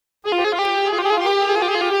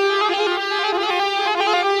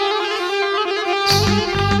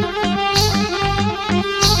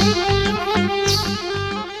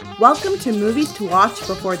Welcome to Movies to Watch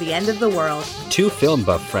Before the End of the World. Two film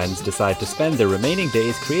buff friends decide to spend their remaining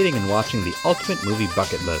days creating and watching the ultimate movie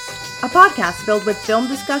bucket list. A podcast filled with film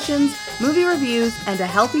discussions, movie reviews, and a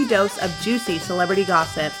healthy dose of juicy celebrity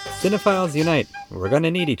gossip. Cinephiles unite. We're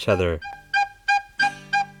gonna need each other.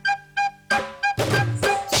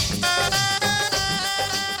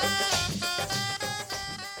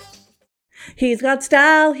 He's got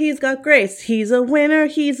style, he's got grace, he's a winner,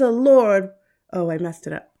 he's a lord. Oh, I messed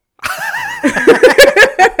it up.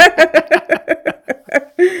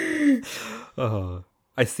 Oh,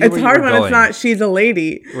 I see. It's where hard you were when going. it's not she's a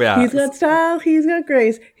lady. Yeah. He's got style, he's got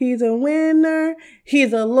grace, he's a winner,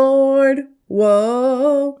 he's a lord.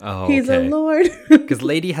 Whoa. Oh, he's a okay. lord. Because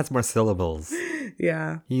lady has more syllables.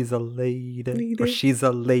 Yeah. He's a lady. Lady. Or she's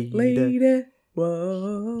a lady. Lady.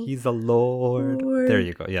 Whoa. He's a lord. Lord. There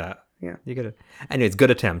you go. Yeah. Yeah. You get it. Anyways,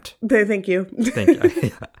 good attempt. Thank you. Thank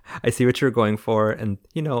you. I see what you're going for. And,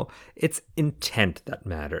 you know, it's intent that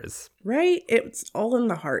matters. Right? It's all in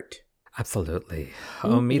the heart. Absolutely.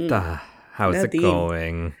 Oh, Mita, how's it Nadine.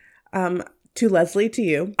 going? To Leslie, to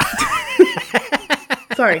you.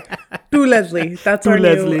 Sorry. To Leslie. That's To our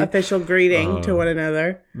Leslie. new official greeting to one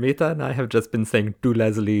another. Mita and I have just been saying to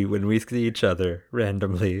Leslie when we see each other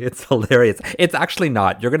randomly. It's hilarious. It's actually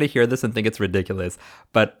not. You're going to hear this and think it's ridiculous.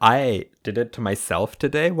 But I did it to myself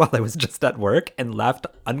today while I was just at work and laughed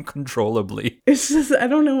uncontrollably. It's just, I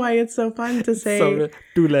don't know why it's so fun to say. So,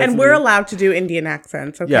 to Leslie. And we're allowed to do Indian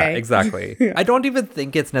accents, okay? Yeah, exactly. I don't even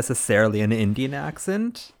think it's necessarily an Indian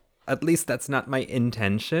accent. At least that's not my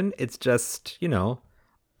intention. It's just, you know,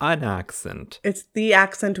 an accent. It's the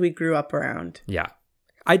accent we grew up around. Yeah.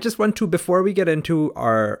 I just want to, before we get into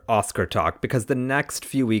our Oscar talk, because the next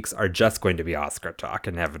few weeks are just going to be Oscar talk,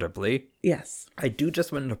 inevitably, Yes. I do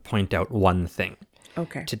just want to point out one thing.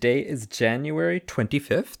 Okay. Today is January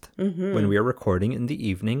 25th, when we are recording in the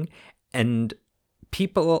evening, and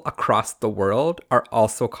people across the world are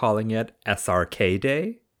also calling it SRK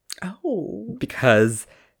Day, Oh. because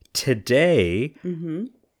today,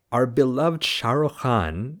 our beloved Shah Rukh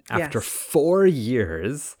Khan, after Yes. 4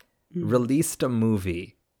 years, released a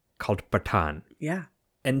movie called Pathaan. Yeah.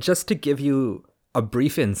 And just to give you a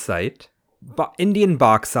brief insight, Indian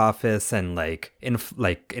box office and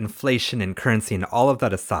inflation and currency and all of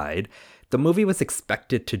that aside, the movie was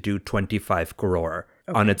expected to do 25 crore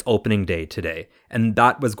on its opening day today. And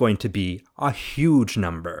that was going to be a huge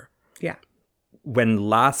number. Yeah. When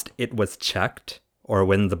last it was checked, or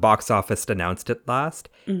when the box office announced it last,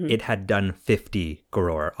 it had done 50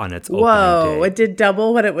 crore on its opening Whoa. day. It did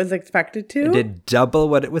double what it was expected to? It did double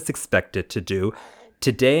what it was expected to do.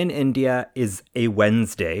 Today in India is a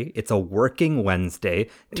Wednesday. It's a working Wednesday.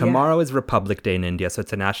 Tomorrow is Republic Day in India, so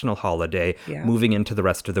it's a national holiday moving into the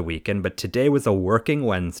rest of the weekend. But today was a working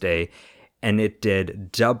Wednesday, and it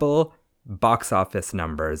did double box office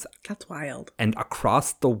numbers. That's wild. And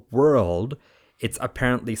across the world, it's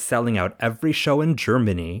apparently selling out every show in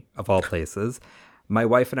Germany, of all places. My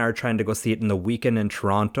wife and I are trying to go see it in the weekend in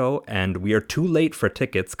Toronto, and we are too late for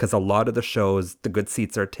tickets because a lot of the shows, the good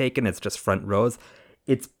seats are taken. It's just front rows.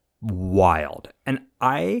 It's wild. And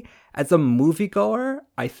I, as a moviegoer,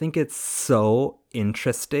 I think it's so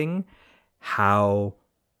interesting how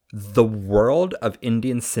the world of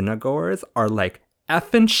Indian cinegoers are like,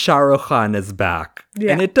 effing Shah Rukh Khan is back.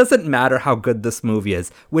 Yeah. And it doesn't matter how good this movie is,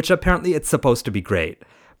 which apparently it's supposed to be great,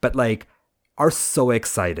 but like are so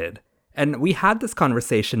excited. And we had this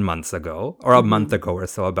conversation months ago, or a month ago or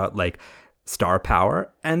so, about like star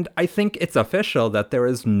power. And I think it's official that there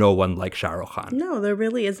is no one like Shah Rukh Khan. No, there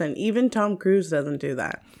really isn't. Even Tom Cruise doesn't do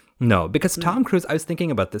that. No, because Tom Cruise, I was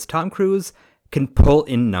thinking about this. Tom Cruise can pull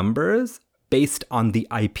in numbers based on the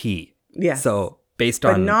IP. Yes. So based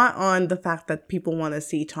But on not on the fact that people want to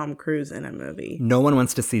see Tom Cruise in a movie. no one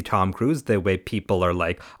wants to see Tom Cruise the way people are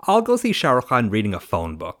like, I'll go see Shah Rukh Khan reading a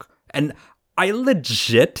phone book. And I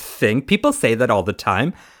legit think, people say that all the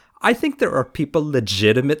time, I think there are people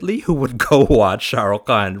legitimately who would go watch Shah Rukh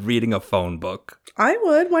Khan reading a phone book. I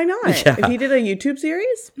would. Why not? Yeah. If he did a YouTube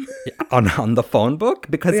series? on the phone book?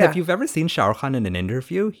 Because Yeah. if you've ever seen Shah Rukh Khan in an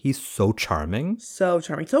interview, he's so charming. So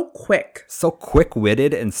charming. So quick. So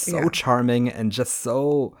quick-witted and so Yeah. charming and just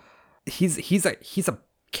so he's a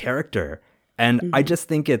character, and I just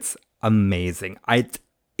think it's amazing.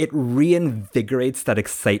 It reinvigorates that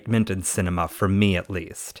excitement in cinema for me, at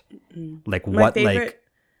least. Like what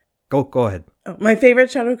go ahead. My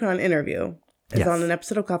favorite Shah Rukh Khan interview is Yes. on an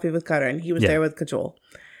episode of Coffee with Karan. He was Yeah. there with Kajol.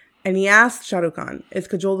 And he asked Shah Rukh Khan, is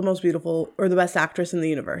Kajol the most beautiful or the best actress in the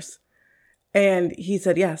universe? And he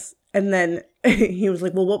said yes. And then he was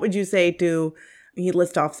like, well, what would you say to He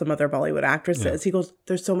lists off some other Bollywood actresses. He goes,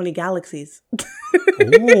 there's so many galaxies.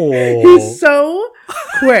 Oh. He's so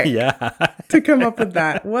quick Yeah. to come up with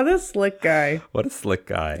that. What a slick guy. What a slick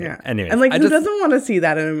guy. Yeah. Anyways, And like, who doesn't want to see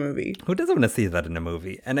that in a movie? who doesn't want to see that in a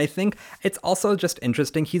movie? And I think it's also just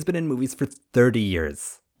interesting. He's been in movies for 30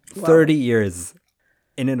 years. Wow. 30 years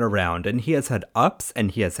in and around. And he has had ups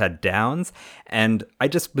and he has had downs. And I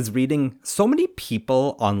just was reading, so many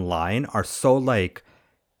people online are so like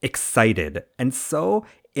excited and so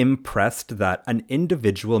impressed that an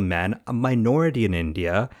individual man, a minority in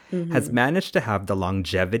India, has managed to have the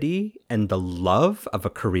longevity and the love of a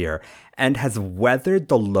career and has weathered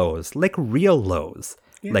the lows, like real lows.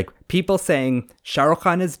 Yeah. Like people saying Shah Rukh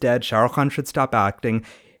Khan is dead, Shah Rukh Khan should stop acting,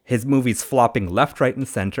 his movies flopping left, right, and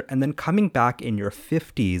center, and then coming back in your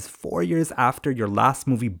 50s, 4 years after your last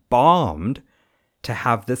movie bombed, to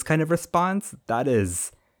have this kind of response, that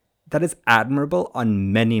is admirable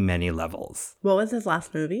on many, many levels. What was his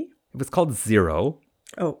last movie? It was called Zero,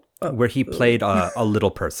 Oh. where he played a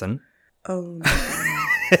little person. Oh.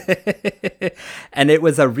 And it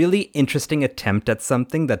was a really interesting attempt at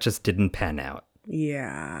something that just didn't pan out.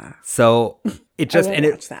 Yeah. So it just won't and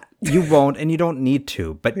it watch that. you won't and you don't need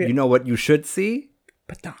to. But you know what you should see?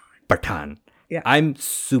 Pathaan. Pathaan. Yeah. I'm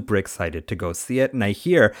super excited to go see it. And I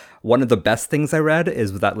hear one of the best things I read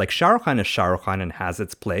is that like Shah Rukh Khan is Shah Rukh Khan and has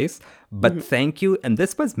its place. But thank you, and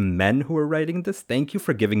this was men who were writing this, thank you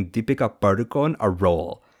for giving Deepika Padukone a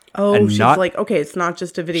role. Oh, And she's not- like, okay, it's not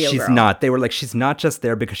just a video She's girl. not. They were like, she's not just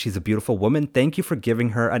there because she's a beautiful woman. Thank you for giving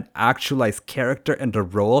her an actualized character and a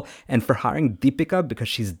role, and for hiring Deepika because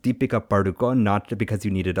she's Deepika Padukone, not because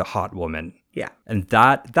you needed a hot woman. Yeah. And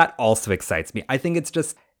that also excites me. I think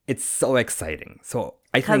it's so exciting. So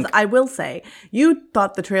I Because think I will say, you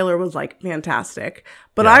thought the trailer was like fantastic,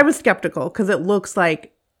 but I was skeptical because it looks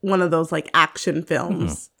like one of those like action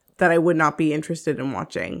films that I would not be interested in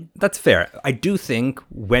watching. that's fair. I do think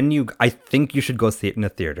I think you should go see it in a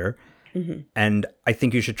theater, and I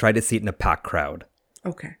think you should try to see it in a packed crowd.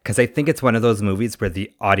 Okay. Because I think it's one of those movies where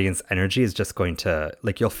the audience energy is just going to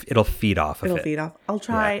like it'll feed off of It'll it. feed off. I'll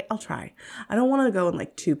try. I don't want to go in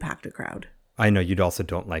like too packed a crowd. I know you also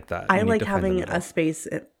don't like that. I You need like to find the having middle. a space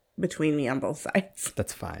between me on both sides.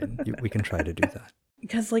 That's fine. We can try to do that.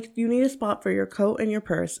 Because like you need a spot for your coat and your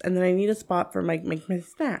purse, and then I need a spot for my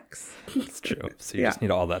snacks. It's true. So you Yeah. just need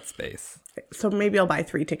all that space. So maybe I'll buy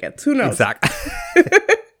 3 tickets. Who knows? Exactly.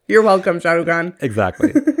 You're welcome, Shah Rukh Khan.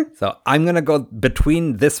 Exactly. So I'm going to go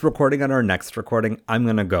between this recording and our next recording. I'm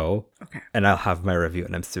going to go Okay. and I'll have my review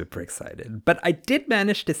and I'm super excited. But I did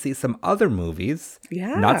manage to see some other movies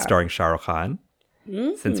Yeah. not starring Shah Rukh Khan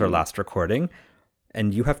since our last recording.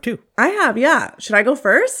 And you have 2. I have, yeah. Should I go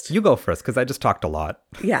first? You go first because I just talked a lot.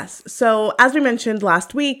 Yes. So as we mentioned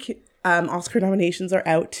last week, Oscar nominations are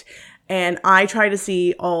out. And I try to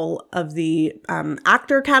see all of the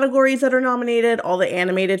actor categories that are nominated, all the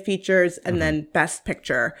animated features, and then Best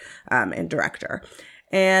Picture and Director.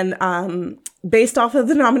 And based off of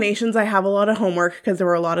the nominations, I have a lot of homework because there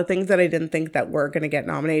were a lot of things that I didn't think that were going to get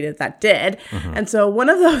nominated that did. And so one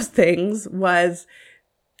of those things was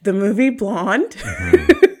the movie Blonde,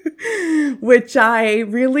 which I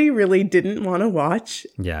really, really didn't want to watch.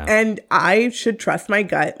 Yeah. And I should trust my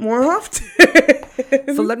gut more often.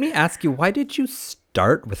 So let me ask you, why did you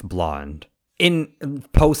start with Blonde in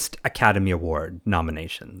post Academy Award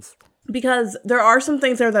nominations? Because there are some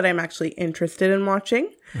things there that I'm actually interested in watching.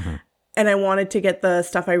 And I wanted to get the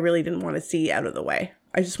stuff I really didn't want to see out of the way.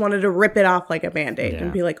 I just wanted to rip it off like a Band-Aid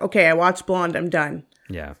and be like, okay, I watched Blonde, I'm done.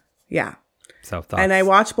 Yeah. Yeah. So thoughts? And I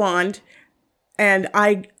watched Blonde, and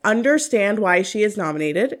I understand why she is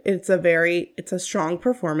nominated. It's a strong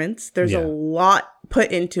performance. There's a lot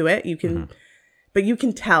put into it. You can, but you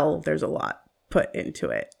can tell there's a lot put into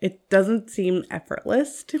it. It doesn't seem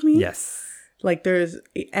effortless to me. Yes. Like there's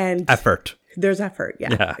Effort. effort.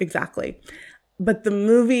 Yeah, exactly. But the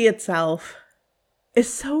movie itself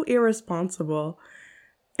is so irresponsible.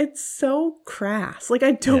 It's so crass. Like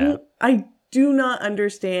I do not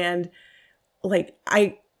understand. Like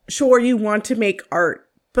sure you want to make art,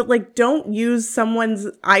 but like don't use someone's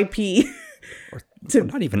IP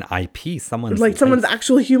Not even IP, someone's someone's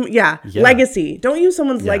actual human legacy. Don't use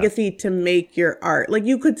someone's legacy to make your art. Like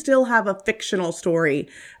you could still have a fictional story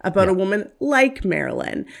about a woman like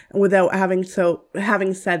Marilyn without having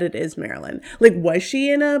said it is Marilyn. Like was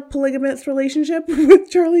she in a polygamous relationship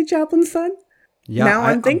with Charlie Chaplin's son? Yeah, now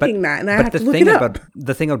I'm thinking that, and I have to look it up.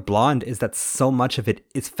 The thing about Blonde is that so much of it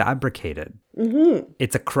is fabricated.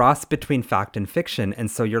 It's a cross between fact and fiction. And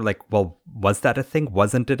so you're like, well, was that a thing?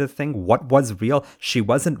 Wasn't it a thing? What was real? She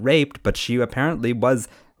wasn't raped, but she apparently was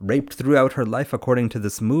raped throughout her life according to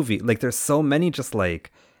this movie. Like, there's so many just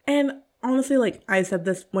like... And honestly, like I said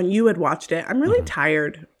this when you had watched it, I'm really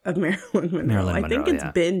tired of Marilyn Monroe. I think it's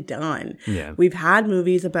been done. Yeah. We've had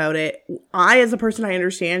movies about it. As a person, I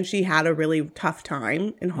understand she had a really tough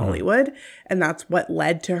time in Hollywood, and that's what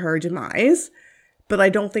led to her demise. But I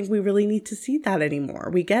don't think we really need to see that anymore.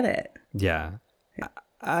 We get it. Yeah.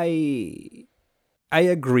 I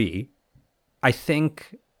agree. I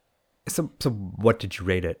think... So what did you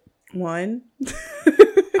rate it? 1.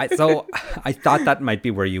 I thought that might be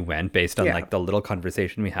where you went based on like the little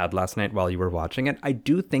conversation we had last night while you were watching it. I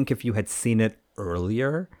do think if you had seen it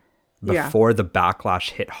earlier, before the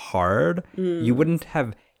backlash hit hard, you wouldn't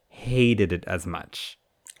have hated it as much.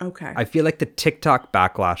 Okay. I feel like the TikTok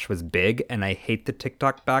backlash was big, and I hate the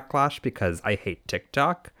TikTok backlash because I hate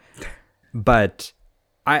TikTok. But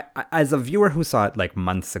I, as a viewer who saw it like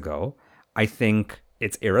months ago, I think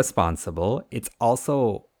it's irresponsible. It's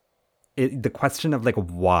also the question of like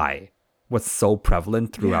why was so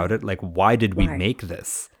prevalent throughout it. Like, why did we make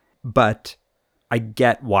this? But I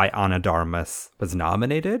get why Ana Darmas was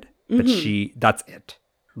nominated, but that's it.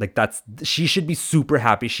 Like, she should be super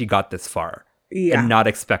happy she got this far and not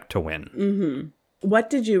expect to win. What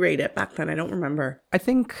did you rate it back then? I don't remember. I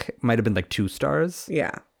think it might have been like 2 stars.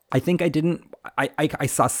 Yeah. I think I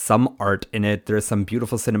saw some art in it. There's some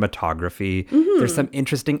beautiful cinematography. There's some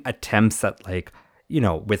interesting attempts at like, you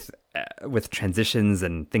know, with transitions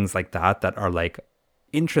and things like that are like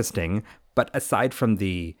interesting. But aside from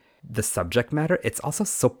the subject matter, it's also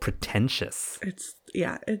so pretentious.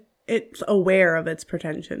 It's aware of its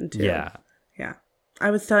pretension too. Yeah.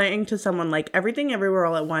 I was saying to someone like Everything Everywhere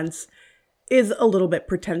All at Once is a little bit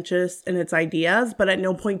pretentious in its ideas, but at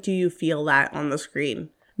no point do you feel that on the screen.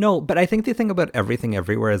 No, but I think the thing about Everything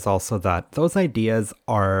Everywhere is also that those ideas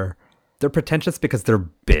they're pretentious because they're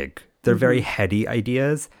big. They're very heady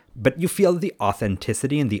ideas, but you feel the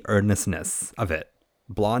authenticity and the earnestness of it.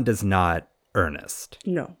 Blonde is not earnest.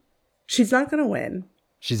 No. She's not going to win.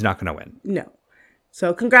 She's not going to win. No.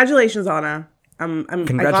 So congratulations, Anna.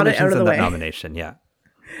 Congratulations I got it out of the way. That nomination, yeah.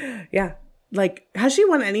 Yeah. Like, has she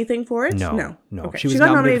won anything for it? No. Okay. She was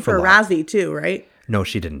got nominated for a Razzie too, right? No,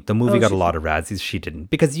 she didn't. The movie got a lot of Razzies. She didn't.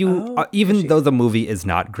 Because even though the movie is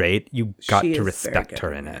not great, you got to respect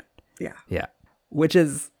her in it. Yeah. Yeah. Which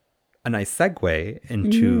is a nice segue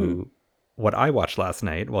into what I watched last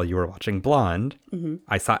night while you were watching Blonde.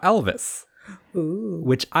 I saw Elvis,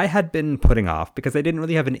 which I had been putting off because I didn't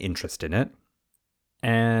really have an interest in it.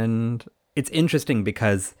 And it's interesting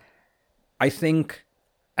because I think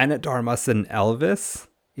Ana Darmas in Elvis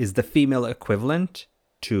is the female equivalent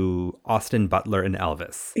to Austin Butler in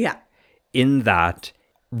Elvis. Yeah. In that,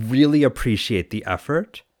 really appreciate the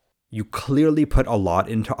effort. You clearly put a lot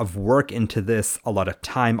of work into this, a lot of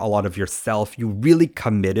time, a lot of yourself. You really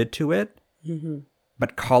committed to it.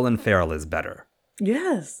 But Colin Farrell is better.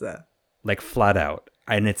 Yes. Like, flat out.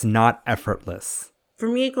 And it's not effortless. For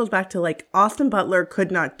me, it goes back to like Austin Butler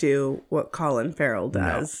could not do what Colin Farrell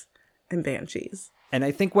does in Banshees. And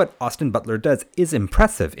I think what Austin Butler does is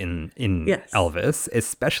impressive in Elvis,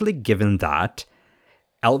 especially given that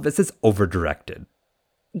Elvis is over-directed.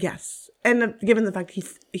 Yes. And given the fact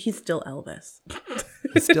he's still Elvis.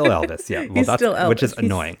 He's still Elvis, yeah. Well, that's still Elvis. Which is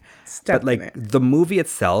annoying. But like the movie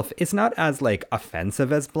itself is not as like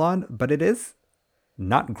offensive as Blonde, but it is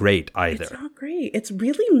not great either. It's not great. It's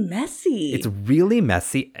really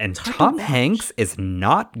messy. And Tom Hanks is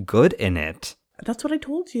not good in it. That's what I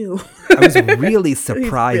told you. I was really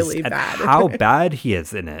surprised at how bad he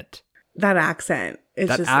is in it. That accent is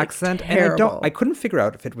just like, and I couldn't figure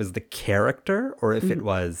out if it was the character or if it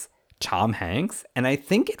was Tom Hanks, and I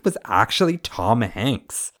think it was actually Tom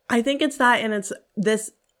Hanks. I think it's that, and it's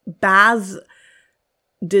this. Baz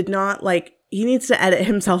did not he needs to edit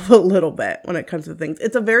himself a little bit when it comes to things.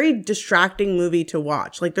 It's a very distracting movie to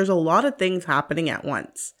watch. Like, there's a lot of things happening at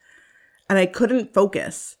once, and I couldn't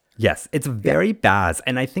focus. Yes, it's very Baz.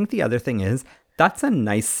 And I think the other thing is, that's a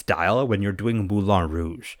nice style when you're doing Moulin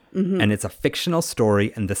Rouge. And it's a fictional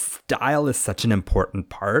story, and the style is such an important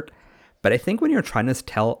part. But I think when you're trying to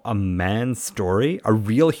tell a man's story, a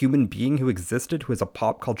real human being who existed, who is a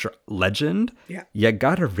pop culture legend, you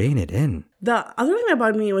gotta rein it in. The other thing that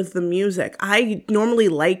bugged me was the music. I normally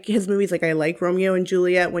like his movies. Like, I like Romeo and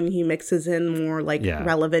Juliet when he mixes in more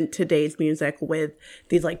relevant today's music with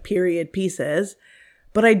these period pieces.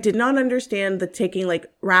 But I did not understand the taking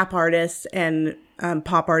rap artists and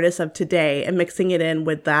pop artists of today and mixing it in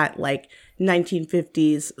with that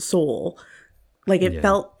 1950s soul. It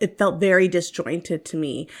felt very disjointed to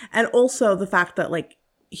me. And also the fact that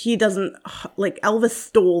he doesn't, like, Elvis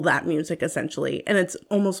stole that music essentially, and it's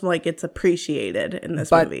almost like it's appreciated in this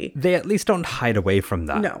movie. They at least don't hide away from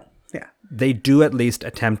that. No, yeah. They do at least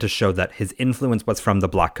attempt to show that his influence was from the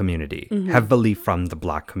Black community, heavily from the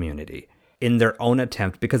Black community, in their own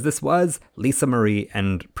attempt, because this was Lisa Marie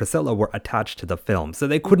and Priscilla were attached to the film, so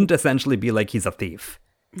they couldn't essentially be like, he's a thief.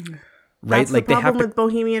 Right? That's like the they problem have to. with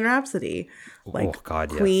Bohemian Rhapsody. Like, Oh,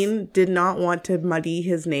 God, yes. Queen did not want to muddy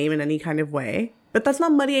his name in any kind of way. But that's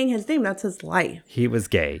not muddying his name, that's his life. He was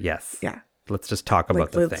gay, yes. Yeah. Let's just talk about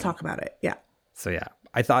Like, the let's thing. talk about it. Yeah. So yeah,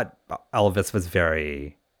 I thought Elvis was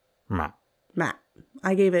very. Meh. Matt,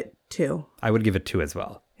 I gave it 2. I would give it 2 as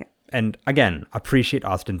well. And again, appreciate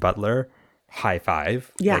Austin Butler. High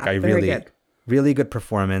five. Yeah, like, I very really, good. really good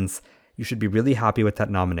performance. You should be really happy with that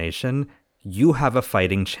nomination. You have a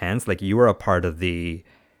fighting chance. Like, you are a part of the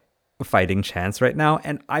fighting chance right now.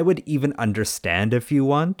 And I would even understand if you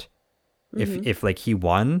want, if like he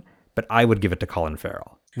won, but I would give it to Colin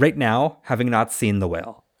Farrell. Right now, having not seen The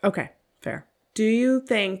Whale. Okay, fair. Do you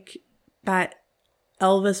think that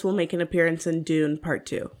Elvis will make an appearance in Dune Part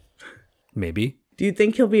 2? Maybe. Do you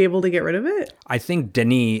think he'll be able to get rid of it? I think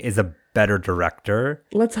Denis is a better director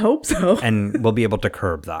Let's hope so. and will be able to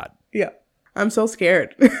curb that. Yeah. I'm so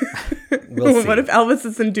scared. We'll see. What if Elvis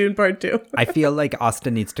is in Dune Part 2? I feel like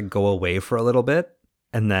Austin needs to go away for a little bit,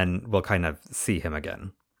 and then we'll kind of see him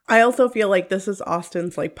again. I also feel like this is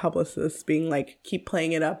Austin's like publicist being like, keep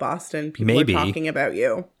playing it up, Austin. People Maybe. are talking about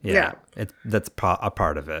you. Yeah. That's a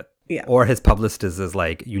part of it. Yeah. Or his publicist is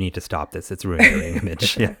like, you need to stop this. It's ruining your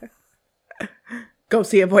image. Yeah. Go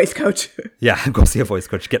see a voice coach. Yeah, go see a voice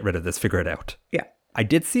coach. Get rid of this. Figure it out. Yeah. I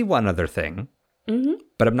did see one other thing,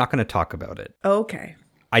 but I'm not going to talk about it. Okay.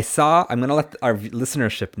 I'm going to let our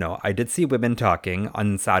listenership know. I did see Women Talking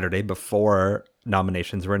on Saturday before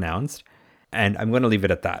nominations were announced, and I'm going to leave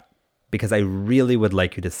it at that because I really would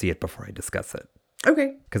like you to see it before I discuss it.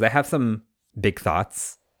 Okay. Because I have some big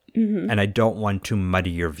thoughts, and I don't want to muddy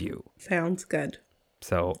your view. Sounds good.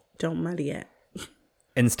 So Don't muddy it.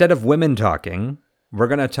 instead of women talking, we're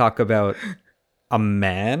going to talk about a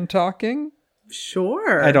man talking?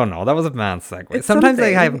 Sure. I don't know. That was a man segue. It's Sometimes I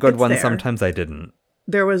something. have good It's ones, there. sometimes I didn't.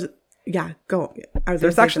 There was, yeah, go. I was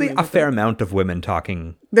There's gonna say actually something a with fair it. amount of women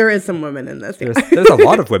talking. There is some women in this. Yeah. There's a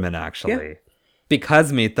lot of women, actually.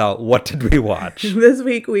 Because, Meetha, what did we watch? This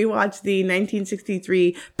week we watched the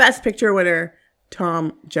 1963 Best Picture winner,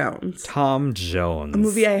 Tom Jones. Tom Jones. A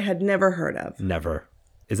movie I had never heard of. Never.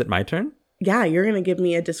 Is it my turn? Yeah, you're going to give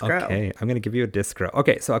me a discro. Okay, I'm going to give you a discro.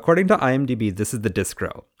 Okay, so according to IMDb, this is the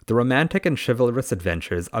discro. The romantic and chivalrous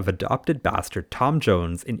adventures of adopted bastard Tom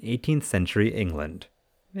Jones in 18th century England.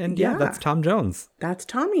 And yeah, Yeah. that's Tom Jones. That's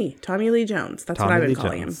Tommy Lee Jones. That's what Tommy I've been Lee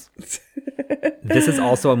calling Jones. him. This is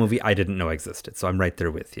also a movie I didn't know existed, so I'm right there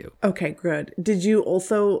with you. Okay, good. Did you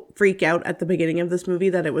also freak out at the beginning of this movie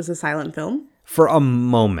that it was a silent film? For a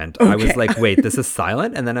moment, I was like, wait, this is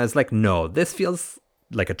silent? And then I was like, no, this feels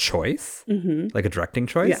like a choice, like a directing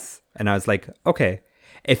choice. Yeah. And I was like, okay,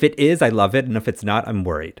 if it is, I love it. And if it's not, I'm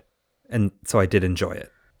worried. And so I did enjoy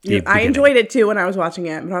it. I enjoyed it too when I was watching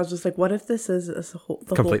it, but I was just like, what if this is the whole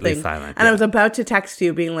Completely thing? silent, And I yeah. was about to text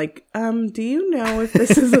you being like, do you know if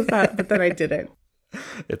this is about, but then I didn't.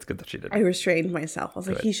 It's good that she did. I restrained myself. I was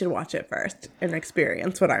like, he should watch it first and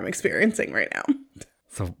experience what I'm experiencing right now.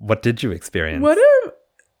 So what did you experience?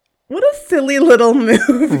 What a silly little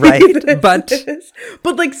movie. Right, this but- is.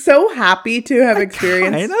 But like so happy to have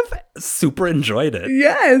experienced. Kind of super enjoyed it.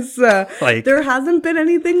 Yes. Like- there hasn't been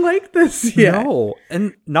anything like this yet. No,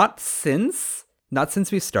 and not since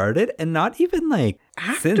we started, and not even like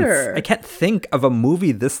since. After. I can't think of a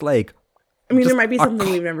movie this like I mean, just there might be a something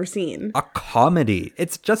we've never seen. a comedy.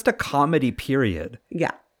 It's just a comedy, period.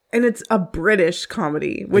 Yeah. And it's a British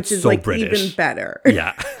comedy, which It's is so like British. even better.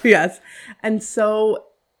 Yeah. Yes. And so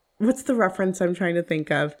what's the reference I'm trying to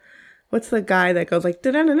think of? What's the guy that goes like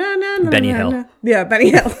da-na-na-na-na-na-na-na? Benny Hill. Yeah, Benny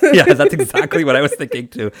Hill. Yeah, that's exactly what I was thinking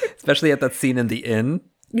too. Especially at that scene in the inn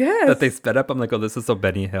Yes. that they sped up. I'm like, oh, this is so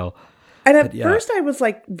Benny Hill. And at yeah. first I was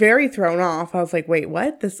like very thrown off. I was like, wait,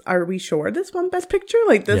 what? Are we sure this won Best Picture?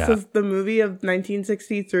 Like this Yeah. is the movie of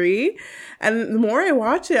 1963. And the more I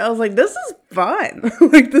watched it, I was like, this is fun.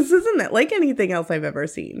 Like this isn't like anything else I've ever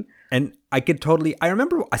seen. And I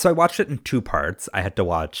remember, so I watched it in 2 parts. I had to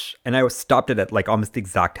watch, and I stopped it at like almost the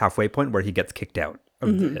exact halfway point where he gets kicked out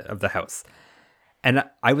of the house. And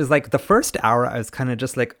I was like, the first hour, I was kind of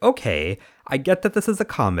just like, okay, I get that this is a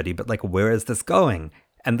comedy, but like, where is this going?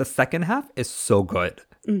 And the second half is so good.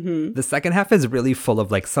 The second half is really full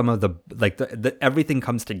of like some of the, like the everything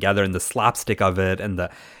comes together and the slapstick of it and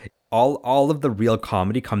all of the real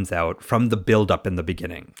comedy comes out from the build up in the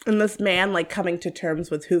beginning. And this man like coming to terms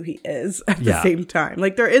with who he is at the Yeah. same time.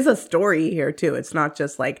 Like there is a story here too. It's not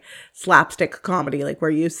just like slapstick comedy like we're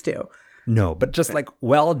used to. No, but just like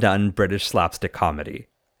well done British slapstick comedy.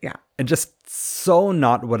 Yeah. And just so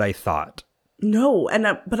not what I thought. No,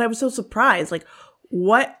 and but I was so surprised. Like,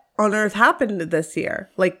 what on earth happened this year?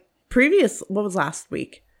 Like what was last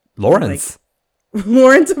week? Lawrence.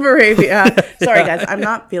 Lawrence of Arabia. Sorry, guys, I'm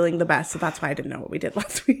not feeling the best, so that's why I didn't know what we did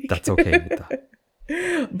last week. That's okay,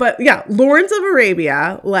 Nita. But yeah, Lawrence of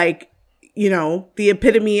Arabia, like, you know, the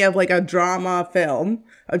epitome of like a drama film,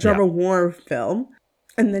 a drama war film.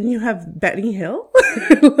 And then you have Benny Hill.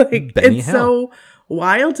 Like, Benny it's Hill. so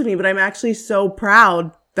wild to me, but I'm actually so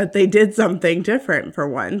proud that they did something different for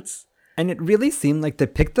once. And it really seemed like they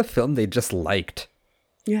picked the film they just liked.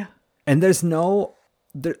 Yeah. And there's no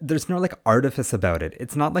like artifice about it.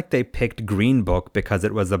 It's not like they picked Green Book because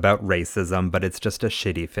it was about racism, but it's just a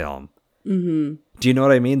shitty film. Mm-hmm. Do you know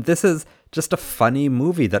what I mean? This is just a funny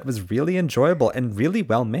movie that was really enjoyable and really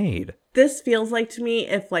well made. This feels like to me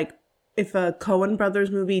if a Coen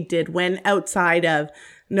Brothers movie did win outside of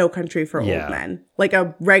No Country for Old Men,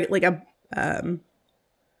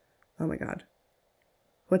 oh my God,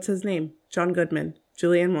 what's his name? John Goodman,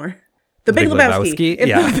 Julianne Moore, The Big Lebowski. If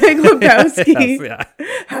Yeah. The Big Lebowski Yes,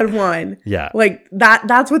 had won, Yeah. like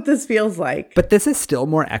that's what this feels like. But this is still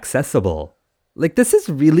more accessible. Like, this is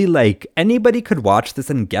really like anybody could watch this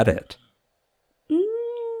and get it.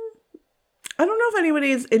 I don't know if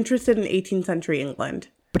anybody is interested in 18th century England.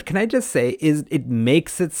 But can I just say, it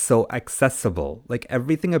makes it so accessible, like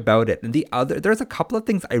everything about it. And there's a couple of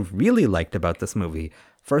things I really liked about this movie.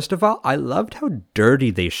 First of all, I loved how dirty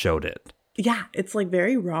they showed it. Yeah, it's like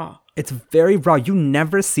very raw. It's very raw. You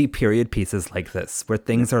never see period pieces like this, where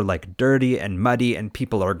things are like dirty and muddy and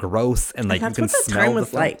people are gross and like That's you can what the smell time the was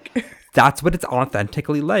film. like. That's what it's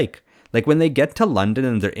authentically like. Like when they get to London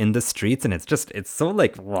and they're in the streets and it's so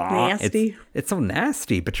like raw. Nasty. It's so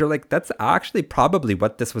nasty, but you're like, that's actually probably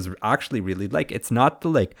what this was actually really like. It's not the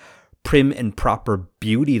like prim and proper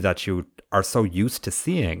beauty that you are so used to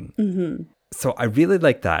seeing. Mm-hmm. So I really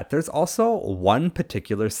like that. There's also one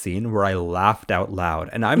particular scene where I laughed out loud,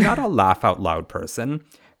 and I'm not a laugh out loud person,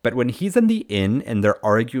 but when he's in the inn and they're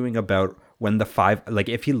arguing about when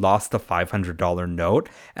if he lost the $500 note,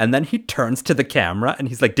 and then he turns to the camera and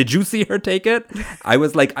he's like, "Did you see her take it?" I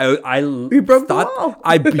was like, We broke the wall.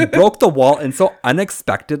 He broke the wall, and so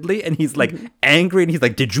unexpectedly, and he's like angry, and he's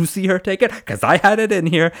like, "Did you see her take it? Because I had it in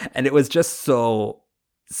here," and it was just so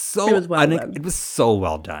It was well done. it was so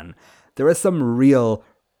well done. There were some real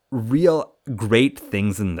great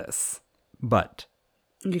things in this, but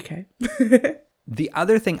Okay. the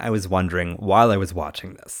other thing I was wondering while I was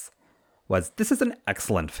watching this is an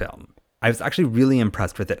excellent film. I was actually really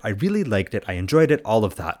impressed with it. I really liked it. I enjoyed it, all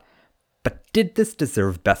of that. But did this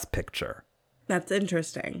deserve Best Picture? That's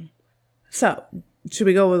interesting. So, should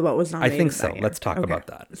we go with what was nominated? I think so. that year? Let's talk Okay. about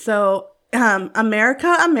that. So,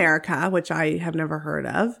 America, which I have never heard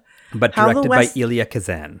of. But How the directed West- by Elia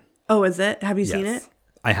Kazan. Oh, is it? Have you seen it?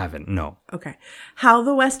 I haven't, no. Okay. How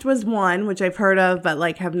the West Was Won, which I've heard of, but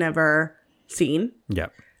like have never seen. Yeah.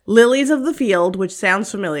 Lilies of the Field, which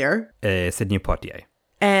sounds familiar. Sidney Poitier.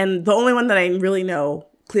 And the only one that I really know,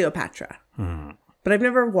 Cleopatra. But I've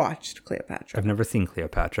never watched Cleopatra. I've never seen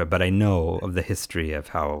Cleopatra, but I know of the history of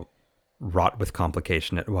how wrought with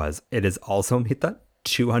complication it was. It is also, Mita,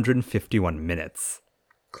 251 minutes.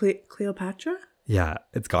 Cleopatra? Yeah,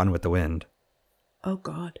 it's Gone with the Wind. Oh,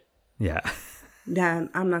 God. Yeah. Yeah,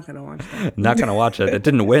 I'm not going to watch that. Not going to watch it. It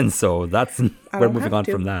didn't win, so we're don't moving have on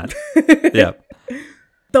to. from that. Yeah.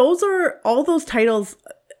 All those titles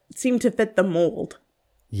seem to fit the mold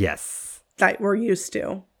Yes. that we're used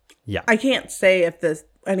to. Yeah. I can't say if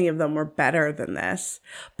any of them were better than this,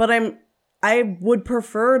 but I would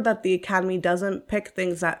prefer that the Academy doesn't pick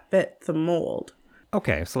things that fit the mold.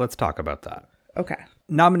 Okay, so let's talk about that. Okay.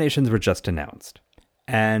 Nominations were just announced.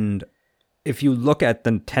 And if you look at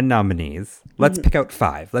the 10 nominees, let's pick out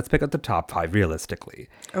 5. Let's pick out the top 5 realistically.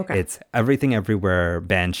 Okay. It's Everything Everywhere,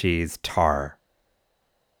 Banshees, Tar.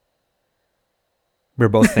 We're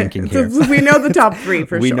both thinking here. We know the top 3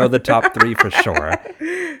 for We sure. know the top 3 for sure.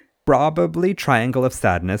 Probably Triangle of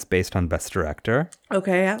Sadness based on Best Director,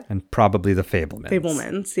 Okay, yeah. and probably The Fablemans.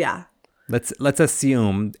 Fablemans, yeah. Let's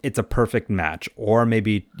assume it's a perfect match, or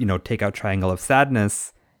maybe, take out Triangle of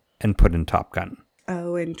Sadness and put in Top Gun.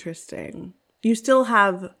 Oh, interesting. You still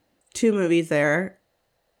have 2 movies there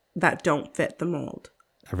that don't fit the mold.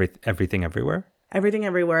 Everything Everywhere? Everything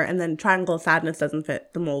Everywhere, and then Triangle of Sadness doesn't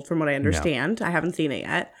fit the mold from what I understand. I haven't seen it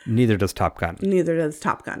yet. Neither does Top Gun. Neither does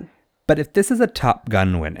Top Gun. But if this is a Top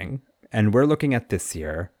Gun winning, and we're looking at this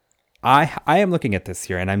year, I am looking at this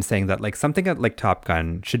year, and I'm saying that like something like Top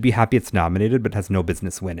Gun should be happy it's nominated, but has no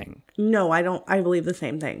business winning. No, I don't. I believe the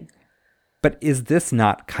same thing. But is this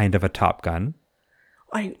not kind of a Top Gun?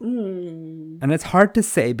 And it's hard to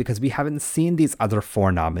say because we haven't seen these other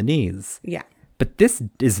 4 nominees. Yeah. But this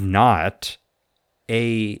is not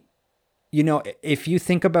a, you know, if you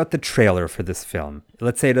think about the trailer for this film,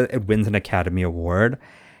 let's say that it wins an Academy Award,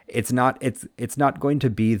 it's not going to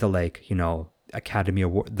be the like, you know, Academy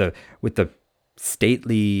Award with the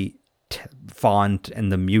stately font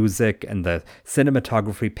and the music and the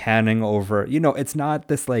cinematography panning over, you know, it's not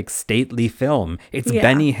this like stately film. It's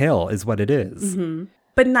Benny Hill is what it is. Mm-hmm.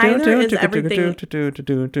 But neither is everything.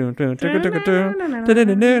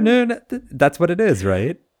 That's what it is,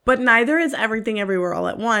 right? But neither is Everything Everywhere All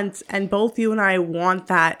at Once, and both you and I want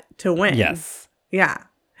that to win. Yes. Yeah.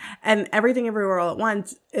 And Everything Everywhere All at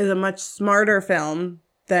Once is a much smarter film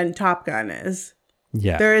than Top Gun is.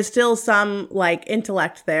 Yeah. There is still some like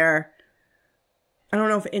intellect there. I don't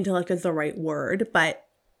know if intellect is the right word, but,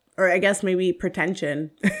 or I guess maybe pretension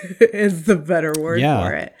is the better word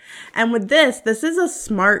for it. And with this is a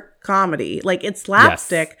smart comedy. Like it's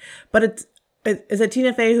slapstick, but is it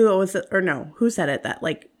Tina Fey who said it, that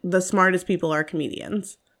like the smartest people are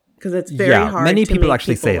comedians? Because it's very hard. Many to people make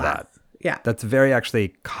actually say laugh. that. Yeah. That's very actually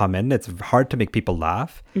common. It's hard to make people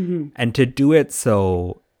laugh. And to do it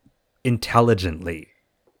so intelligently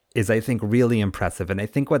is, I think, really impressive. And I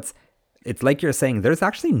think it's like you're saying, there's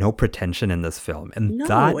actually no pretension in this film. And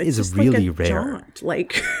that is really rare. Jaunt.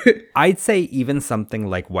 Like I'd say even something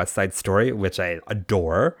like West Side Story, which I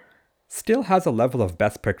adore, still has a level of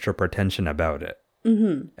Best Picture pretension about it.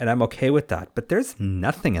 And I'm okay with that. But there's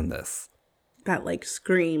nothing in this that like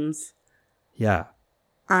screams, yeah,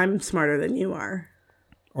 I'm smarter than you are.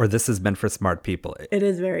 Or this is meant for smart people. It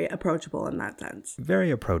is very approachable in that sense.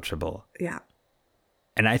 Very approachable. Yeah.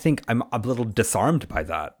 And I think I'm a little disarmed by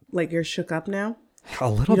that. Like you're shook up now? A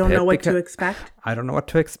little bit. You don't know what to expect? I don't know what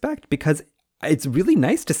to expect because it's really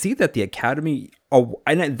nice to see that the Academy... Oh,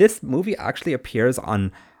 and this movie actually appears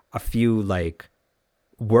on a few like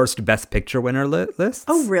worst Best Picture winner lists.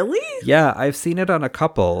 Oh, really? Yeah, I've seen it on a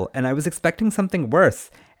couple and I was expecting something worse.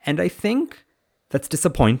 And I think that's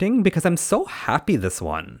disappointing because I'm so happy this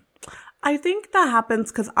one. I think that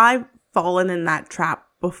happens because I've fallen in that trap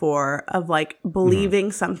before of like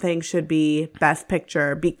believing something should be Best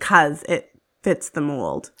Picture because it fits the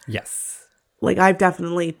mold. Yes. Like I've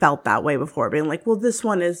definitely felt that way before, being like, well, this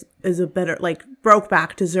one is a better, like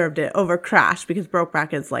Brokeback deserved it over Crash because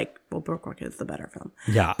Brokeback is like, well, Brokeback is the better film.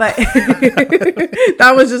 Yeah. But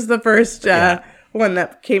that was just the first one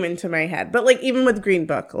that came into my head. But like even with Green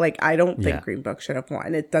Book, like I don't think Green Book should have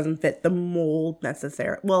won. It doesn't fit the mold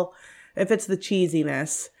necessarily. Well, it fits the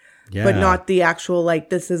cheesiness, but not the actual,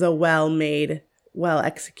 like, this is a well-made,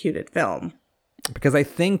 well-executed film. Because I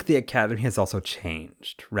think the Academy has also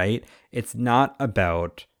changed, right? It's not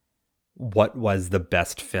about what was the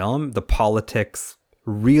best film. The politics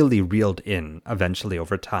really reeled in eventually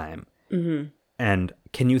over time. And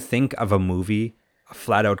can you think of a movie, a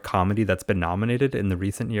flat-out comedy that's been nominated in the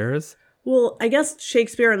recent years? Well, I guess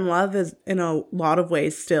Shakespeare in Love is, in a lot of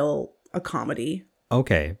ways, still a comedy.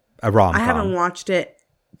 Okay, a rom-com. I haven't watched it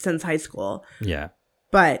since high school. Yeah.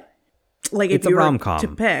 But... like if it's you a were rom-com. to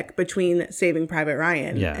pick between Saving Private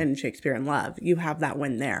Ryan and Shakespeare in Love, you have that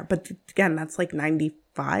win there. But again, that's like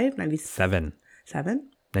 95, 97?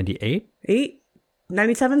 98? 8?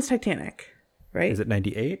 97's Titanic, right? Is it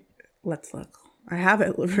 98? Let's look. I have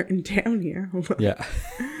it written down here. Yeah.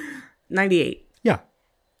 98. Yeah.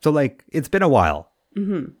 So like, it's been a while.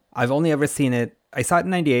 I've only ever seen it. I saw it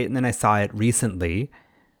in 98 and then I saw it recently,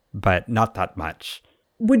 but not that much.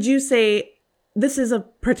 Would you say... this is a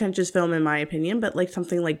pretentious film in my opinion, but like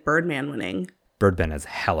something like Birdman winning. Birdman is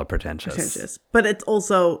hella pretentious. But it's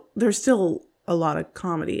also, there's still a lot of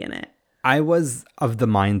comedy in it. I was of the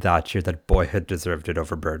mind that year that Boyhood deserved it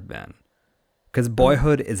over Birdman. Because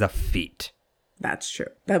Boyhood is a feat. That's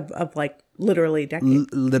true. Of like literally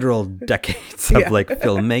decades. Literal decades of like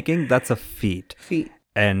filmmaking. That's a feat.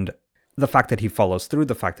 And the fact that he follows through,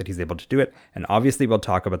 the fact that he's able to do it. And obviously we'll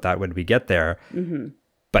talk about that when we get there.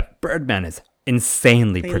 But Birdman is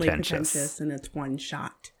insanely pretentious. And it's one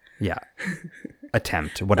shot. Yeah.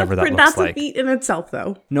 Attempt, whatever that looks like. That's a feat in itself,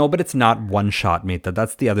 though. No, but it's not one shot, Meeta.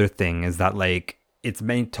 That's the other thing, is that like it's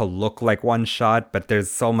meant to look like one shot, but there's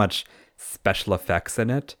so much special effects in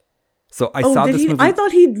it. So I saw this movie. I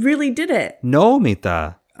thought he really did it. No,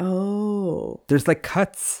 Meeta. Oh. There's like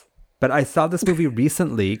cuts. But I saw this movie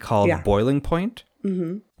recently called Boiling Point,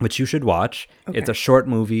 which you should watch. Okay. It's a short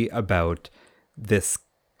movie about this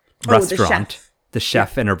restaurant. chef. The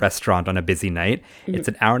chef in a restaurant on a busy night. It's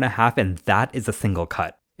an hour and a half, and that is a single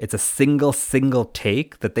cut. It's a single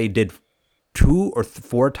take that they did 2 or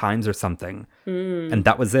 4 times or something. And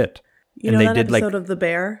that was it. You know that episode of The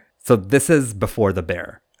Bear? So this is before The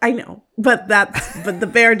Bear. I know, but The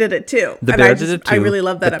Bear did it too. The Bear did it too. I really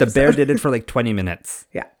love that but episode. The Bear did it for like 20 minutes.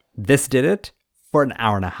 Yeah. This did it for an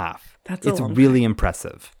hour and a half. It's really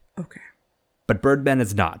impressive. Okay. But Birdman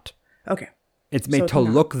is not. Okay. It's made to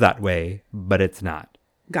look that way, but it's not.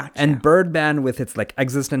 Gotcha. And Birdman, with its like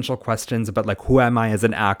existential questions about like who am I as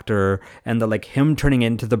an actor, and the like him turning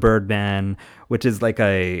into the Birdman, which is like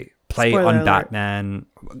a play Spoiler on alert. Batman.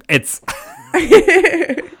 It's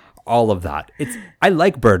all of that. I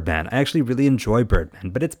like Birdman. I actually really enjoy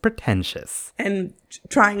Birdman, but it's pretentious. And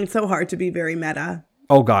trying so hard to be very meta.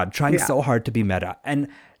 Oh God, trying so hard to be meta. And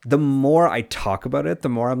the more I talk about it, the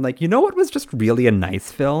more I'm like, you know what was just really a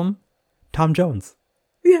nice film? Tom Jones.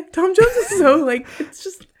 Yeah, Tom Jones is so like,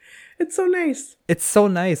 it's so nice. It's so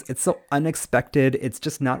nice. It's so unexpected. It's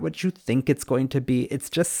just not what you think it's going to be. It's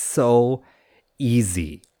just so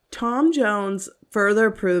easy. Tom Jones further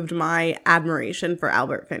proved my admiration for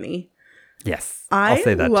Albert Finney. Yes, I'll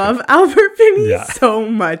say that love too. Albert Finney so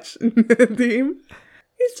much in the theme.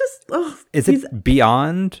 He's just, Is it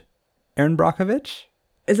beyond Aaron Brockovich?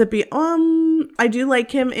 Is it I do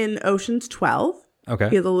like him in Ocean's 12. Okay.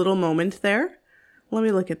 He has a little moment there. Let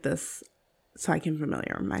me look at this so I can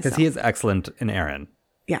familiar myself. Because he is excellent in Aaron.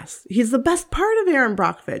 Yes. He's the best part of Aaron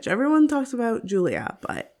Brockovich. Everyone talks about Julia,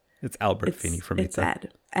 but it's Albert Finney for me. It's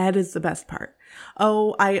Ed. Ed is the best part.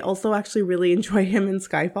 Oh, I also actually really enjoy him in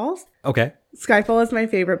Skyfall. Okay. Skyfall is my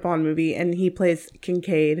favorite Bond movie, and he plays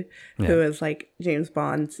Kincaid, who is like James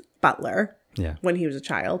Bond's butler when he was a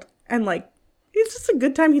child. And like, he's just a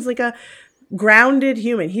good time. He's like a grounded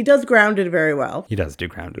human. He does Grounded very well. He does do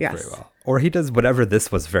Grounded very well. Or he does whatever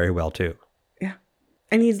this was very well too. Yeah.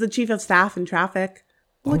 And he's the chief of staff in Traffic.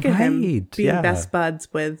 Look at him being best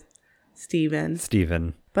buds with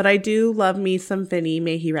Steven. But I do love me some Finney.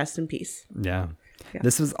 May he rest in peace. Yeah.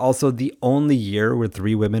 This was also the only year where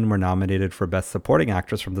 3 women were nominated for Best Supporting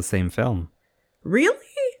Actress from the same film. Really?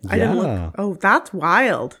 I didn't look. Oh, that's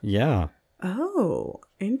wild. Yeah. Oh,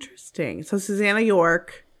 interesting. So Susanna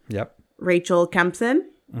York. Yep. Rachel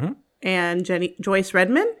Kempson. And Joyce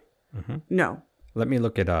Redman? No. Let me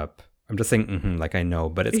look it up. I'm just saying like I know,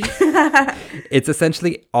 but it's it's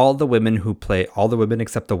essentially all the women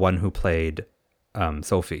except the one who played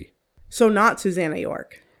Sophie. So not Susanna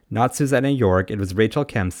York. Not Susanna York. It was Rachel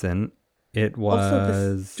Kempson. It was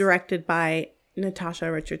also directed by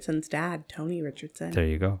Natasha Richardson's dad, Tony Richardson. There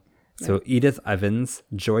you go. So Edith Evans,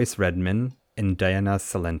 Joyce Redman, and Diana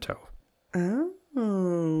Salento.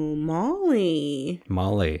 Oh, Molly.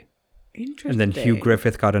 Interesting. And then Hugh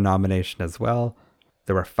Griffith got a nomination as well.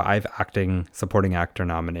 There were 5 supporting actor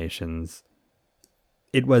nominations.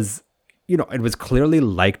 It was, it was clearly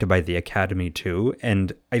liked by the Academy too.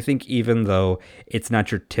 And I think even though it's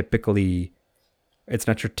not your typical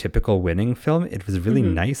winning film, it was really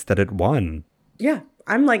nice that it won. Yeah.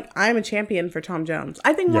 I'm a champion for Tom Jones.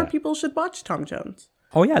 I think more people should watch Tom Jones.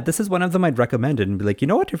 Oh yeah, this is one of them I'd recommend it and be like, you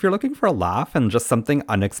know what? If you're looking for a laugh and just something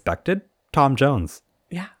unexpected, Tom Jones.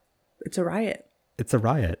 Yeah. It's a riot. It's a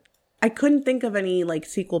riot. I couldn't think of any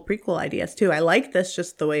sequel prequel ideas too. I like this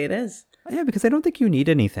just the way it is. Yeah, because I don't think you need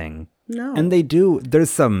anything. No. And they do. There's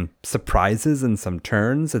some surprises and some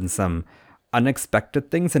turns and some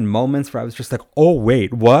unexpected things and moments where I was just like, oh,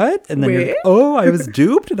 wait, what? And then you're like, oh, I was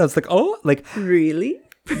duped. And I was like, oh, really?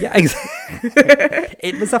 Yeah, exactly.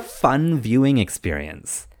 It was a fun viewing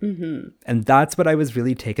experience. And that's what I was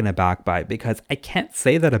really taken aback by, because I can't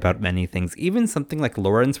say that about many things. Even something like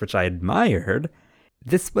Lawrence, which I admired,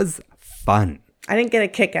 this was fun. I didn't get a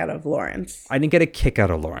kick out of Lawrence.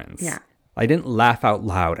 Yeah. I didn't laugh out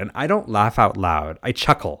loud, and I don't laugh out loud. I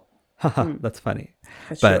chuckle. That's funny.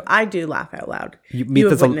 That's true. I do laugh out loud. You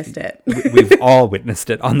have witnessed it. We've all witnessed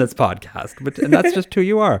it on this podcast, and that's just who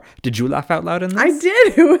you are. Did you laugh out loud in this? I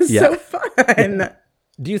did. It was so fun.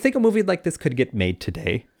 Do you think a movie like this could get made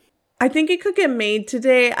today? I think it could get made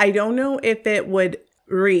today. I don't know if it would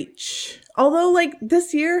reach. Although,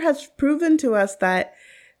 this year has proven to us that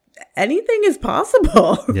anything is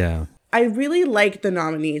possible. Yeah. I really like the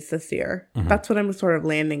nominees this year. That's what I'm sort of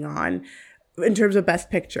landing on in terms of Best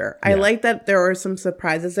Picture. I like that there are some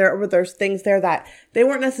surprises there, or there's things there that they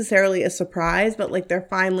weren't necessarily a surprise, but they're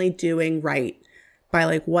finally doing right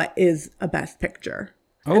by what is a Best Picture.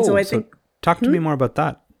 Oh, and so I think talk to me more about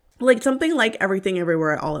that. Something like Everything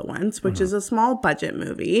Everywhere All at Once, which is a small budget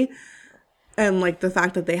movie. And like the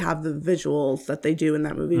fact that they have the visuals that they do in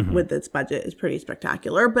that movie with its budget is pretty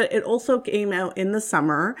spectacular. But it also came out in the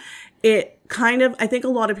summer. It kind of, I think a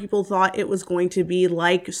lot of people thought it was going to be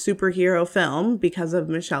like superhero film because of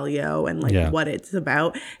Michelle Yeoh and like what it's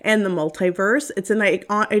about and the multiverse. It's an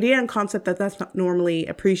idea and concept that's not normally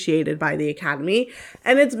appreciated by the Academy.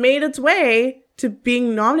 And it's made its way to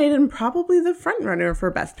being nominated and probably the front runner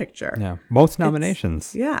for Best Picture. Yeah. Most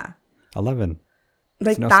nominations. 11.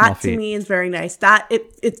 Like that to me is very nice. That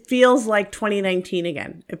it feels like 2019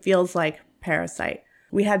 again. It feels like Parasite.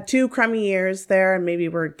 We had 2 crummy years there, and maybe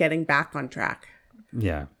we're getting back on track.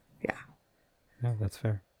 Yeah. No, that's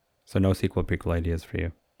fair. So no sequel prequel ideas for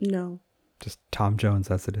you? No. Just Tom Jones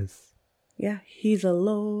as it is. Yeah, he's a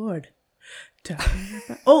lord.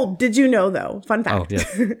 Oh, did you know though? Fun fact. Oh,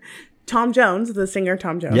 yes. Tom Jones, the singer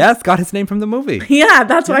Tom Jones. Yes, got his name from the movie. Yeah,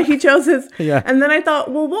 that's why he chose his. Yeah. And then I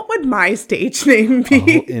thought, well, what would my stage name be?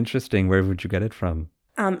 Oh, interesting. Where would you get it from?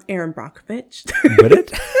 Erin Brockovich. Would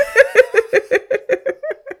it?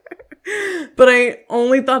 But I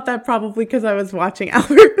only thought that probably because I was watching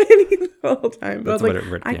Albert Finney the whole time. But I was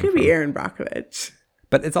like, I could be Erin Brockovich.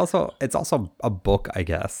 But it's also a book, I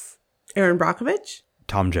guess. Erin Brockovich?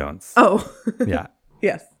 Tom Jones. Oh. Yeah.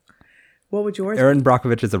 Yes. What would yours be? Erin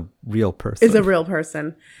Brockovich is a real person. Is a real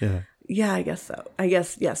person. Yeah. Yeah, I guess so. I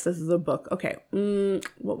guess, yes, this is a book. Okay.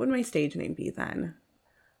 What would my stage name be then?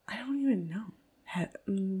 I don't even know.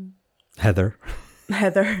 Heather.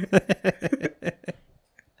 Heather.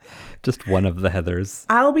 Just one of the Heathers.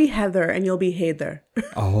 I'll be Heather and you'll be Heather.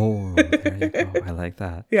 Oh, there you go. I like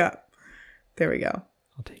that. Yeah. There we go.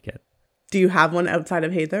 I'll take it. Do you have one outside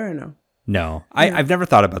of Heather or no? No. I've never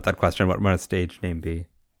thought about that question. What would a stage name be?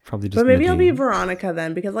 Probably just But maybe I'll Nadine. be Veronica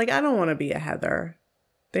then, because like I don't want to be a Heather.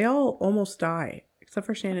 They all almost die, except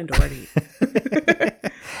for Shannon Doherty.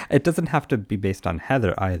 It doesn't have to be based on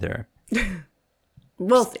Heather either.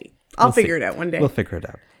 We'll see. I'll figure it out one day. We'll figure it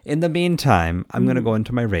out. In the meantime, I'm going to go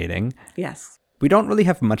into my rating. Yes. We don't really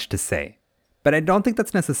have much to say, but I don't think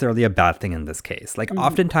that's necessarily a bad thing in this case. Like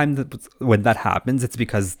oftentimes when that happens, it's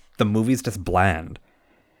because the movie's just bland.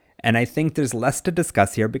 And I think there's less to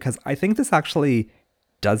discuss here because I think this actually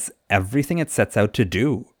does everything it sets out to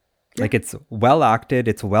do. Yeah. Like it's well acted,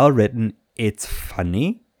 it's well written, it's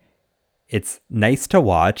funny, it's nice to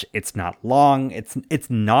watch, it's not long, it's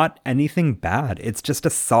not anything bad. It's just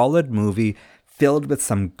a solid movie filled with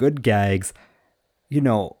some good gags. You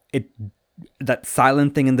know, that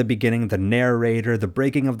silent thing in the beginning, the narrator, the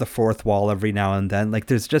breaking of the fourth wall every now and then, like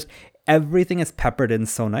there's just everything is peppered in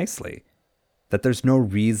so nicely that there's no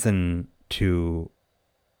reason to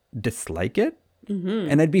dislike it. Mm-hmm.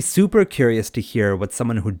 And I'd be super curious to hear what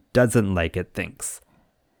someone who doesn't like it thinks.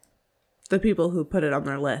 The people who put it on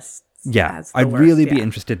their lists. Yeah, I'd really be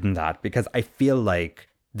interested in that because I feel like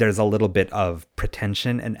there's a little bit of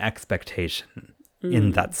pretension and expectation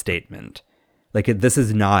in that statement. Like this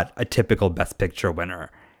is not a typical Best Picture winner.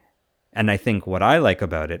 And I think what I like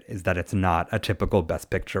about it is that it's not a typical Best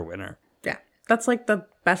Picture winner. Yeah, that's like the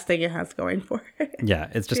best thing it has going for it. Yeah,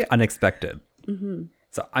 it's just unexpected. Mm-hmm.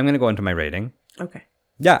 So I'm going to go into my rating. Okay.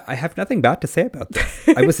 Yeah, I have nothing bad to say about this.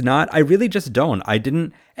 I really just don't. I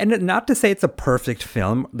didn't, and not to say it's a perfect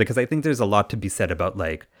film, because I think there's a lot to be said about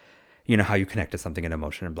like, you know, how you connect to something in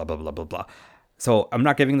emotion and blah, blah, blah, blah, blah. So I'm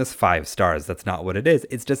not giving this 5 stars. That's not what it is.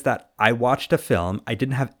 It's just that I watched a film. I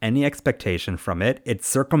didn't have any expectation from it. It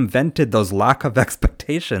circumvented those lack of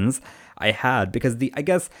expectations I had because I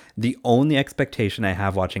guess the only expectation I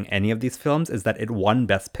have watching any of these films is that it won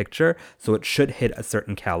Best Picture. So it should hit a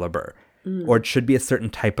certain caliber. Or it should be a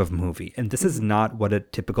certain type of movie. And this is not what a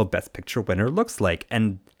typical Best Picture winner looks like.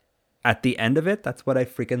 And at the end of it, that's what I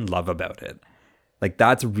freaking love about it. Like,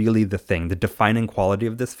 that's really the thing. The defining quality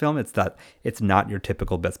of this film, it's that it's not your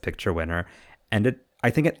typical Best Picture winner. And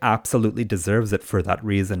I think it absolutely deserves it for that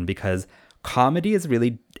reason, because comedy is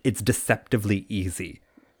really, it's deceptively easy.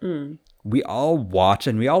 We all watch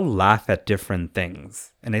and we all laugh at different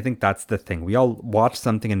things. And I think that's the thing. We all watch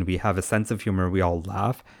something and we have a sense of humor. We all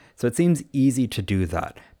laugh. So it seems easy to do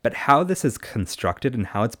that. But how this is constructed and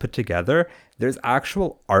how it's put together, there's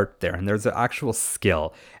actual art there and there's an actual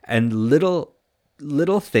skill and little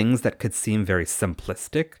things that could seem very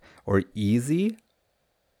simplistic or easy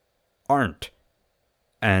aren't.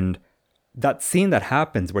 And that scene that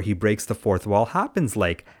happens where he breaks the fourth wall happens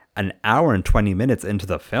like an hour and 20 minutes into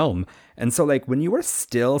the film. And so like when you are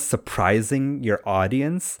still surprising your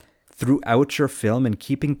audience throughout your film and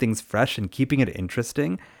keeping things fresh and keeping it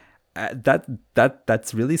interesting,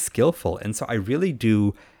 that's really skillful. And so I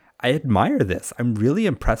admire this. I'm really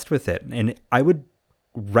impressed with it. And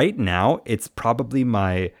right now, it's probably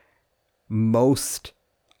my most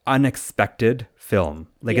unexpected film.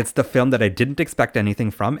 Like it's the film that I didn't expect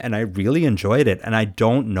anything from, and I really enjoyed it. And I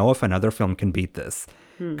don't know if another film can beat this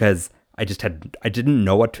because I didn't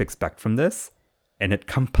know what to expect from this, and it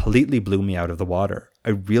completely blew me out of the water. I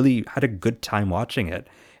really had a good time watching it,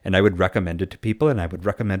 and I would recommend it to people, and I would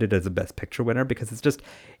recommend it as a Best Picture winner because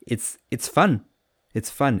it's fun. It's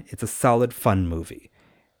fun. It's a solid, fun movie.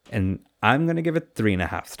 And I'm going to give it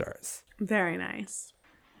 3.5 stars. Very nice.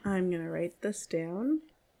 I'm going to write this down.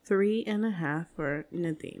 3.5 for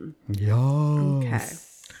Nadim.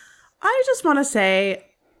 Yes. Okay. I just want to say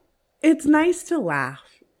it's nice to laugh.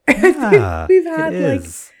 Yeah, We've had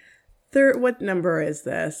what number is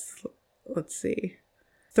this? Let's see.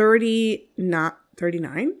 30, not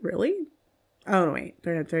 39? Really? Oh, no, wait.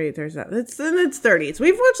 30, there's that. It's 30. So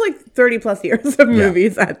we've watched like 30 plus years of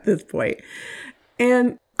movies at this point.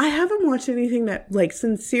 And I haven't watched anything that like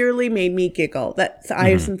sincerely made me giggle, that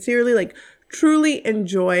I sincerely like truly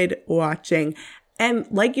enjoyed watching. And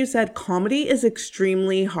like you said, comedy is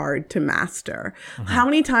extremely hard to master. How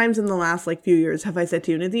many times in the last like few years have I said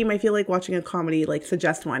to you, Nadim, I feel like watching a comedy, like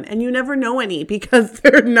suggest one. And you never know any because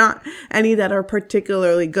there are not any that are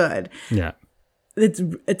particularly good. Yeah.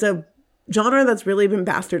 It's a genre that's really been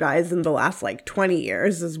bastardized in the last like 20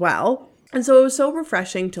 years as well. And so it was so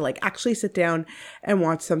refreshing to like actually sit down and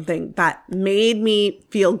watch something that made me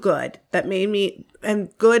feel good,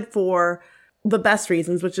 and good for the best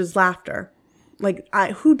reasons, which is laughter. Like,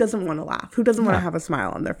 who doesn't want to laugh? Who doesn't want to have a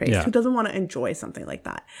smile on their face? Yeah. Who doesn't want to enjoy something like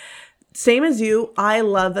that? Same as you, I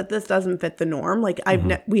love that this doesn't fit the norm. Like,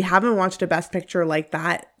 we haven't watched a Best Picture like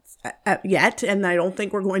that yet, and I don't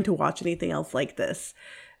think we're going to watch anything else like this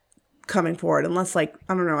coming forward, unless, like,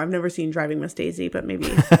 I don't know, I've never seen Driving Miss Daisy, but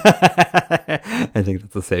maybe. I think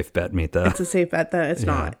that's a safe bet, Mita. It's a safe bet that it's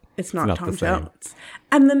not Tom the same. Jones.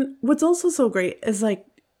 And then what's also so great is, like,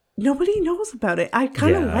 nobody knows about it. I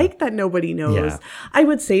kind of like that nobody knows. Yeah. I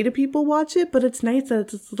would say to people, watch it, but it's nice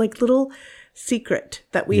that it's like little secret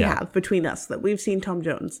that we have between us, that we've seen Tom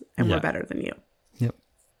Jones and we're better than you. Yep.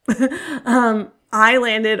 I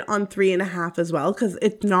landed on 3.5 as well because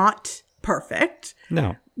it's not perfect.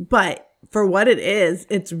 No. But for what it is,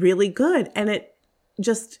 it's really good. And it's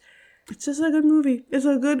just a good movie. It's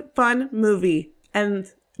a good, fun movie.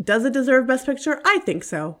 And does it deserve Best Picture? I think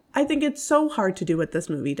so. I think it's so hard to do what this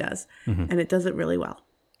movie does. And it does it really well.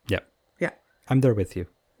 Yep. Yeah. I'm there with you.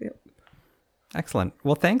 Yep. Excellent.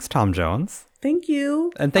 Well, thanks, Tom Jones. Thank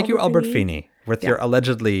you. And thank you, Albert Finney, with your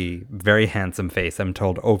allegedly very handsome face, I'm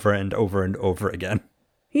told over and over and over again.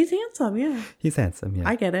 He's handsome, yeah. He's handsome, yeah.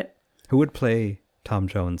 I get it. Who would play Tom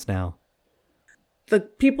Jones now? The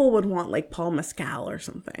people would want like Paul Mescal or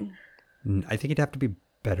something. I think he'd have to be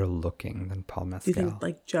better looking than Paul Mescal. Do you think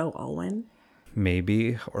like Joe Alwyn?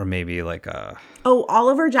 Maybe, or maybe like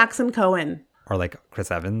Oliver Jackson Cohen. or like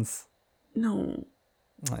Chris Evans. No.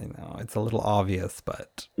 I know, it's a little obvious,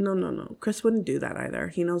 but No. Chris wouldn't do that either.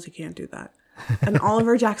 He knows he can't do that. And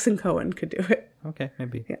Oliver Jackson Cohen could do it. okay,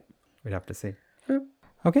 maybe. Yeah. We'd have to see. Yep.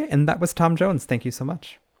 Okay, and that was Tom Jones. Thank you so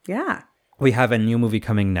much. Yeah. We have a new movie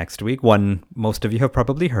coming next week, one most of you have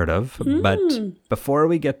probably heard of. But before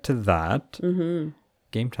we get to that,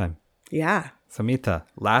 game time. Yeah. So, Mita,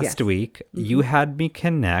 last week, you had me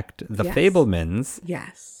connect The Fabelmans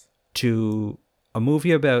Yes. to a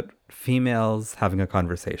movie about females having a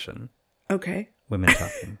conversation. Okay. Women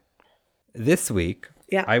talking. This week,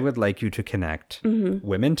 I would like you to connect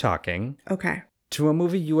Women Talking Okay. to a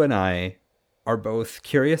movie you and I are both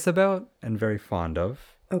curious about and very fond of.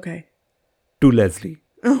 Okay. To Leslie.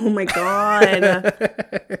 Oh my God.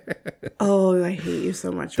 Oh, I hate you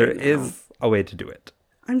so much There right now. is a way to do it.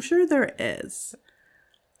 I'm sure there is.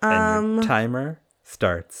 And your timer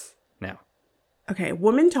starts now. Okay.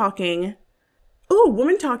 Woman Talking. Oh,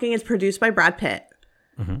 Woman Talking is produced by Brad Pitt.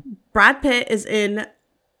 Brad Pitt is in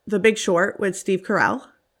The Big Short with Steve Carell.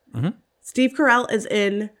 Steve Carell is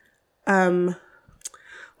in,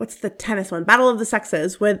 what's the tennis one? Battle of the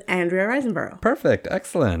Sexes with Andrea Riseborough. Perfect.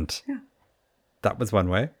 Excellent. Yeah. That was one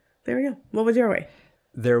way. There we go. What was your way?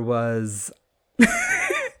 There was...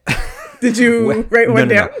 Did you write one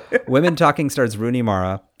down? No. Women Talking stars Rooney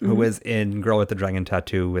Mara, who was in Girl with the Dragon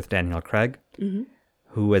Tattoo with Danielle Craig,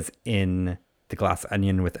 who was in The Glass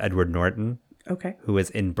Onion with Edward Norton, Okay. who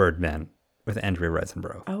was in Birdman with Andrea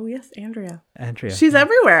Riseborough. Oh, yes, Andrea. Andrea. She's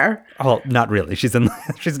everywhere. Well, not really. She's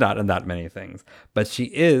not in that many things. But she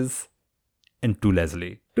is in To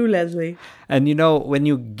Leslie. Do Leslie. And you know, when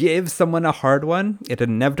you give someone a hard one, it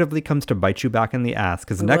inevitably comes to bite you back in the ass.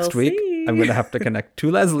 Because next week, see. I'm going to have to connect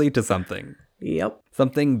To Leslie to something. Yep.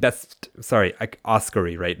 Something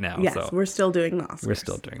Oscar-y right now. Yes, so we're still doing the Oscars. we're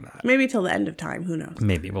still doing that. Maybe till the end of time. Who knows?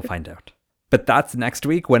 Maybe we'll find out. But that's next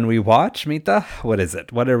week when we watch, Mita. What is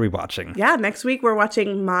it? What are we watching? Yeah, next week we're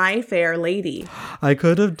watching My Fair Lady. I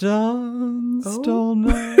could have danced all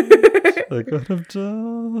night. I could have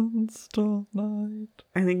danced all night.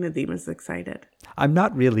 I think Nadeem is excited. I'm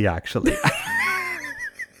not really, actually.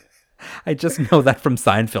 I just know that from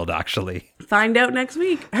Seinfeld, actually. Find out next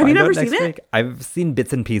week. Have you never seen it? Week. I've seen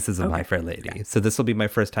bits and pieces of My Fair Lady. Okay. So this will be my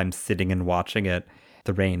first time sitting and watching it.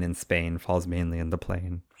 The rain in Spain falls mainly in the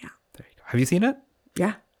plain. Yeah. There you go. Have you seen it?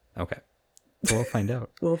 Yeah. Okay. So we'll find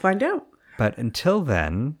out. We'll find out. But until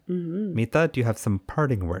then, Mita, do you have some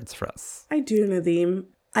parting words for us? I do, Nadeem.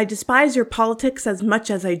 I despise your politics as much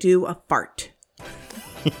as I do a fart.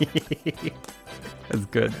 That's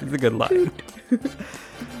good. It's a good line.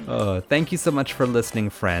 Thank you so much for listening,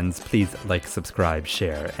 friends. Please like, subscribe,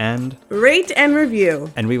 share, and rate and review.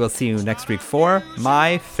 And we will see you next week for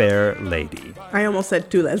My Fair Lady. I almost said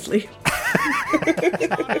to Leslie.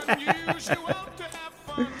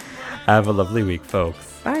 Have a lovely week,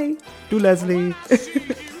 folks. Bye. To Leslie.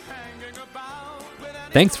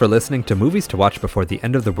 Thanks for listening to Movies to Watch Before the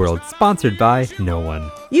End of the World, sponsored by no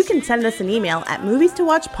one. You can send us an email at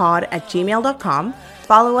moviestowatchpod@gmail.com,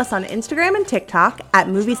 follow us on Instagram and TikTok at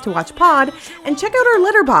moviestowatchpod, and check out our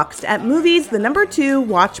letterboxd at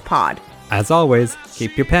movies2watchpod. As always,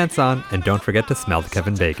 keep your pants on and don't forget to smell the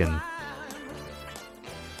Kevin Bacon.